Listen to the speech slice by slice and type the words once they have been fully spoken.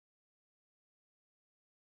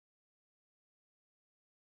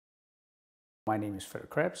My name is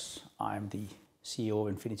Frederick Krebs. I'm the CEO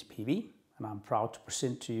of infinityPV, and I'm proud to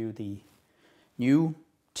present to you the new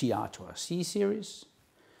TR2RC series.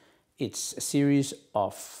 It's a series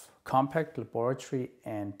of compact laboratory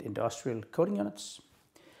and industrial coating units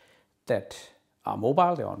that are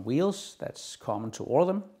mobile. They're on wheels. That's common to all of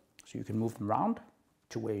them, so you can move them around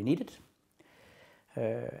to where you need it.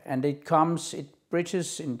 And it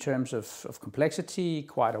bridges in terms of complexity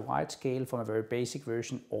quite a wide scale, from a very basic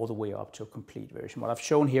version all the way up to a complete version. What I've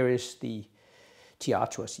shown here is the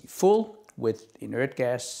TR2RC full with inert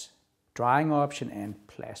gas drying option and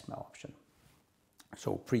plasma option,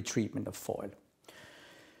 so pre-treatment of foil.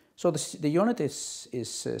 So the unit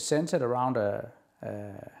is centered around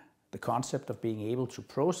the concept of being able to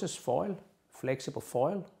process foil, flexible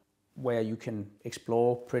foil, where you can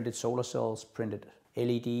explore printed solar cells, printed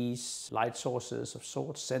LEDs, light sources of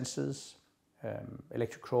sorts, sensors,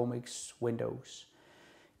 electrochromics, windows,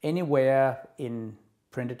 anywhere in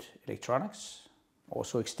printed electronics,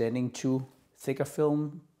 also extending to thicker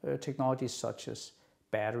film technologies such as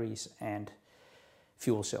batteries and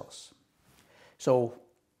fuel cells. So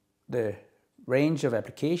the range of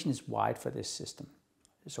application is wide for this system.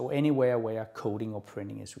 So anywhere where coating or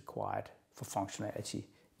printing is required for functionality,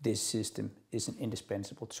 this system is an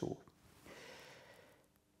indispensable tool.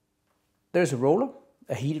 There's a roller,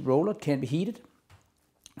 a heated roller. It can be heated.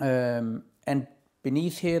 And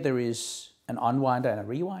beneath here there is an unwinder and a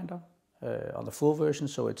rewinder on the full version.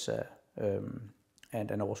 So it's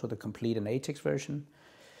and also the complete and ATEX version.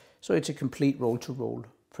 So it's a complete roll-to-roll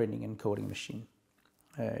printing and coating machine.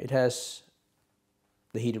 It has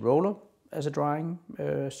the heated roller as a drying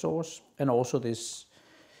source, and also this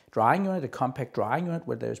drying unit, a compact drying unit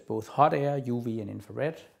where there's both hot air, UV and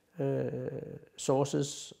infrared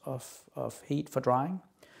sources of heat for drying.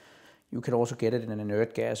 You can also get it in an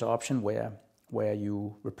inert gas option where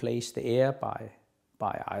you replace the air by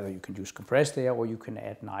either you can use compressed air, or you can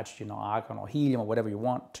add nitrogen or argon or helium or whatever you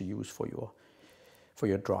want to use for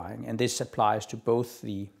your drying. And this applies to both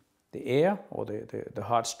the air or the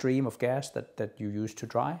hot stream of gas that you use to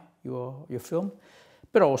dry your film,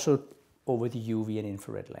 but also over the UV and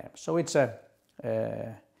infrared lamps. So it's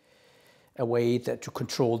a way to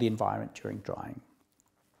control the environment during drying.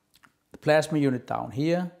 The plasma unit down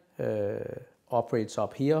here operates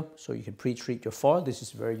up here, so you can pre-treat your foil. This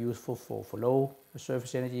is very useful for low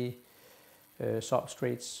surface energy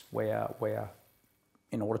substrates, where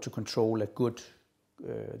in order to control a good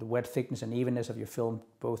the wet thickness and evenness of your film,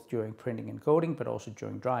 both during printing and coating, but also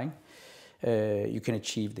during drying, you can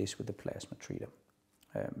achieve this with the plasma treater.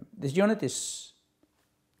 This unit is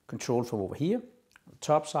controlled from over here. On the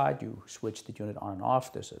top side, you switch the unit on and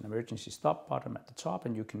off. There's an emergency stop button at the top,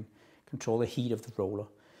 and you can control the heat of the roller,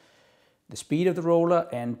 the speed of the roller,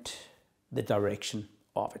 and the direction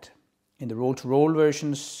of it. In the roll-to-roll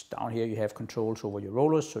versions, down here you have controls over your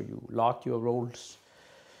rollers, so you lock your rolls,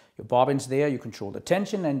 your bobbins there, you control the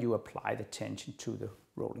tension, and you apply the tension to the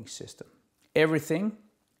rolling system. Everything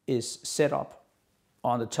is set up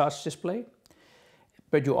on the touch display,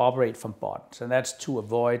 but you operate from buttons, and that's to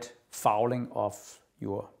avoid fouling of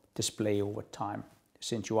your display over time.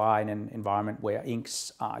 Since you are in an environment where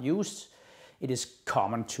inks are used, it is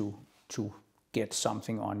common to get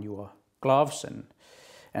something on your gloves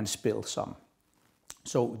and spill some.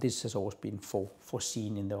 So this has always been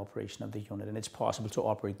foreseen in the operation of the unit, and it's possible to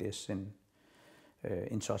operate this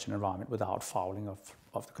in such an environment without fouling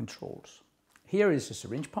of the controls. Here is a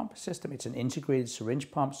syringe pump system. It's an integrated syringe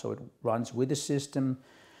pump, so it runs with the system.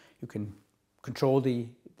 You can control the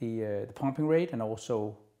pumping rate and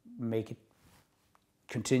also make it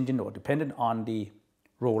contingent or dependent on the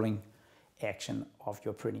rolling action of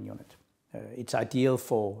your printing unit. It's ideal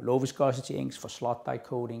for low viscosity inks, for slot die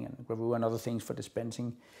coating and gravure and other things for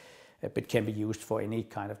dispensing, but can be used for any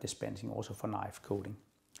kind of dispensing, also for knife coating.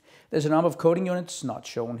 There's a number of coating units not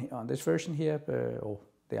shown on this version here, or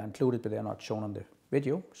they are included, but they are not shown on the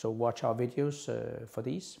video. So watch our videos for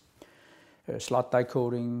these. Slot die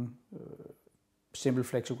coating, simple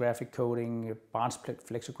flexographic coating, advanced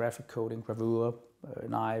flexographic coating, gravure,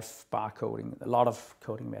 knife, bar coating. A lot of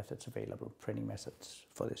coating methods available, printing methods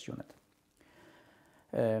for this unit.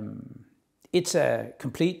 It's a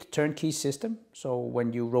complete turnkey system, so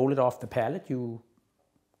when you roll it off the pallet, you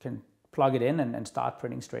can plug it in and start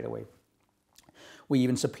printing straight away. We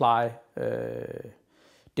even supply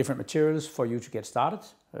different materials for you to get started,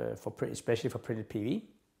 especially for printed PV.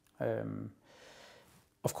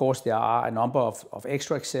 Of course, there are a number of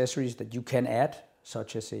extra accessories that you can add,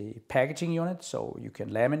 such as a packaging unit, so you can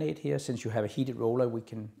laminate here. Since you have a heated roller, we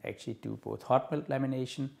can actually do both hot melt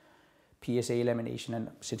lamination, PSA lamination, and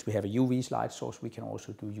since we have a UV light source, we can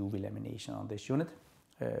also do UV lamination on this unit.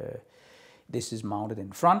 This is mounted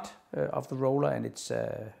in front of the roller, and it's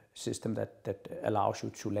a system that allows you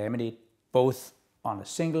to laminate both on a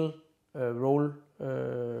single roll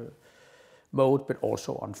mode, but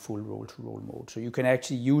also on full roll-to-roll mode. So you can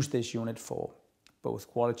actually use this unit for both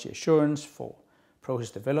quality assurance, for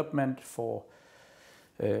process development, for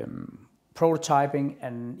prototyping,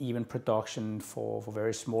 and even production for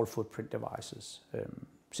very small footprint devices,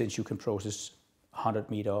 since you can process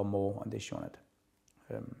 100 meter or more on this unit.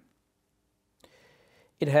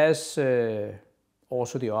 It has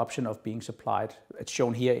also the option of being supplied. It's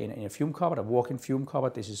shown here in a fume cupboard, a walk-in fume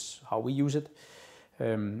cupboard. This is how we use it.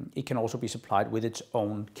 It can also be supplied with its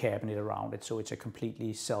own cabinet around it, so it's a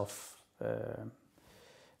completely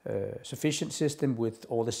self-sufficient system with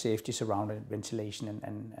all the safeties around it, ventilation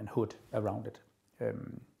and hood around it.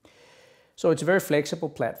 So it's a very flexible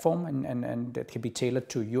platform, and that can be tailored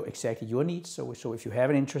to exactly your needs. So if you have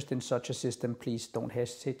an interest in such a system, please don't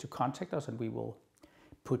hesitate to contact us, and we will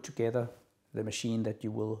put together the machine that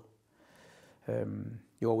you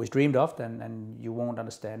always dreamed of, and you won't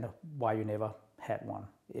understand why you never had one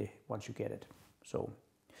once you get it. So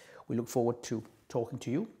we look forward to talking to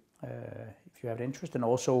you if you have an interest, and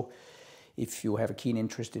also if you have a keen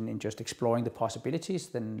interest in just exploring the possibilities,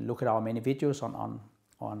 then look at our many videos on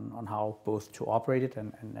how both to operate it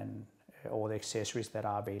and all the accessories that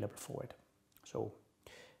are available for it. So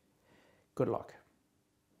good luck.